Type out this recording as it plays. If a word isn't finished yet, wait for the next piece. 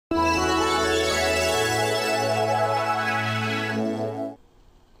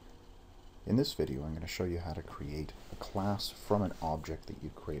In this video, I'm going to show you how to create a class from an object that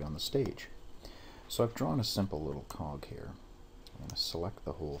you create on the stage. So I've drawn a simple little cog here. I'm going to select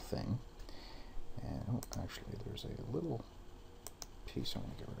the whole thing. And actually there's a little piece I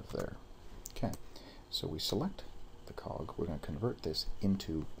want to get rid of there. Okay, so we select the cog. We're going to convert this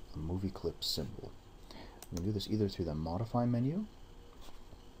into a MovieClip symbol. We can do this either through the Modify menu,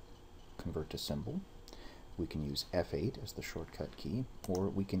 convert to symbol. We can use F8 as the shortcut key, or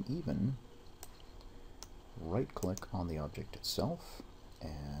we can even right-click on the object itself,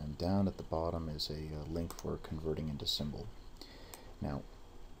 and down at the bottom is a link for converting into symbol. Now,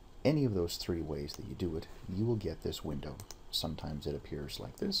 any of those three ways that you do it, you will get this window. Sometimes it appears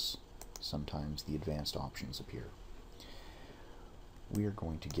like this, sometimes the advanced options appear. We are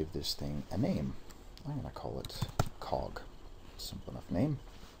going to give this thing a name. I'm going to call it cog. Simple enough name.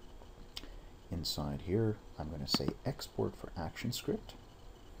 Inside here, I'm going to say export for ActionScript.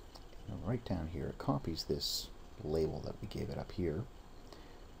 And right down here, it copies this label that we gave it up here.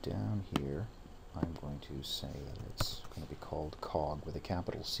 Down here, I'm going to say that it's going to be called cog with a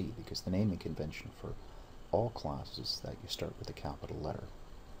capital C, because the naming convention for all classes is that you start with a capital letter.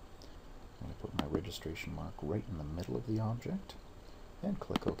 I'm going to put my registration mark right in the middle of the object and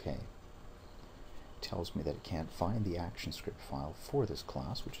click OK. Tells me that it can't find the ActionScript file for this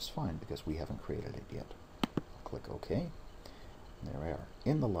class, which is fine because we haven't created it yet. Click OK. And there we are.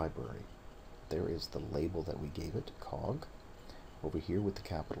 In the library, there is the label that we gave it, cog. Over here with the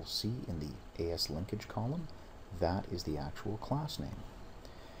capital C in the AS linkage column, that is the actual class name.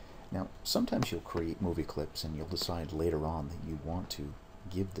 Now, sometimes you'll create movie clips and you'll decide later on that you want to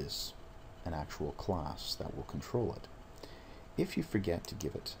give this an actual class that will control it. If you forget to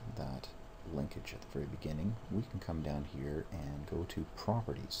give it that linkage at the very beginning, we can come down here and go to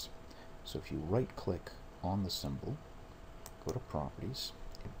Properties. So if you right click on the symbol, go to Properties,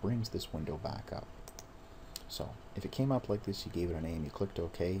 it brings this window back up. So if it came up like this, you gave it a name, you clicked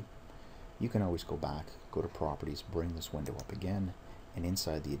OK, you can always go back, go to Properties, bring this window up again, and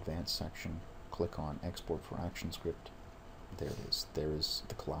inside the Advanced section, click on Export for ActionScript. There it is. There is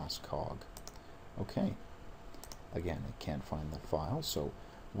the class cog. Okay. Again, it can't find the file, so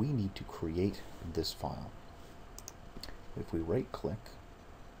we need to create this file. If we right-click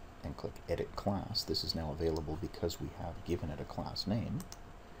and click Edit Class, this is now available because we have given it a class name.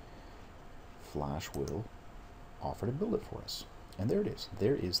 Flash will offer to build it for us. And there it is.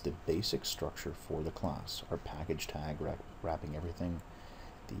 There is the basic structure for the class. Our package tag wrapping everything,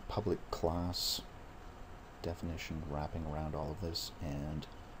 the public class definition wrapping around all of this, and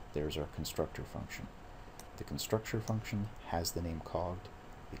there's our constructor function. The constructor function has the name cog.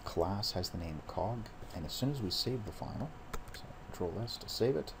 The class has the name cog, and as soon as we save the file, so Control S to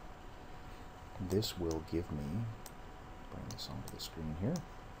save it, this will give me, bring this onto the screen here,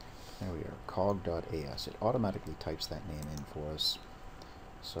 there we are, cog.as. It automatically types that name in for us.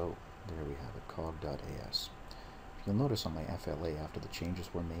 So there we have it, cog.as. You'll notice on my FLA after the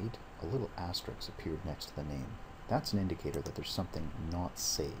changes were made, a little asterisk appeared next to the name. That's an indicator that there's something not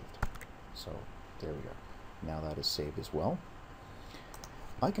saved. So there we are. Now that is saved as well.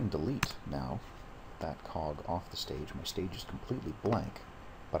 I can delete now that cog off the stage. My stage is completely blank,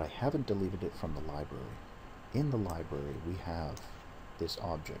 but I haven't deleted it from the library. In the library, we have this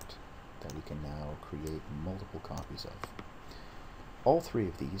object that we can now create multiple copies of. All three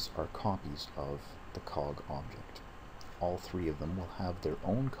of these are copies of the cog object. All three of them will have their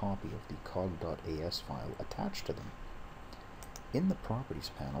own copy of the cog.as file attached to them. In the Properties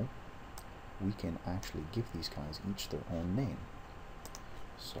panel, we can actually give these guys each their own name.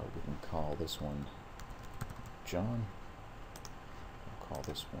 So we can call this one John, we'll call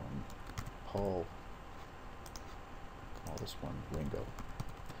this one Paul, call this one Ringo.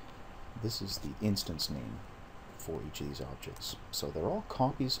 This is the instance name for each of these objects. So they're all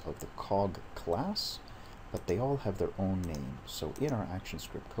copies of the cog class, but they all have their own name. So in our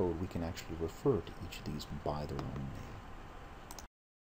ActionScript code, we can actually refer to each of these by their own name.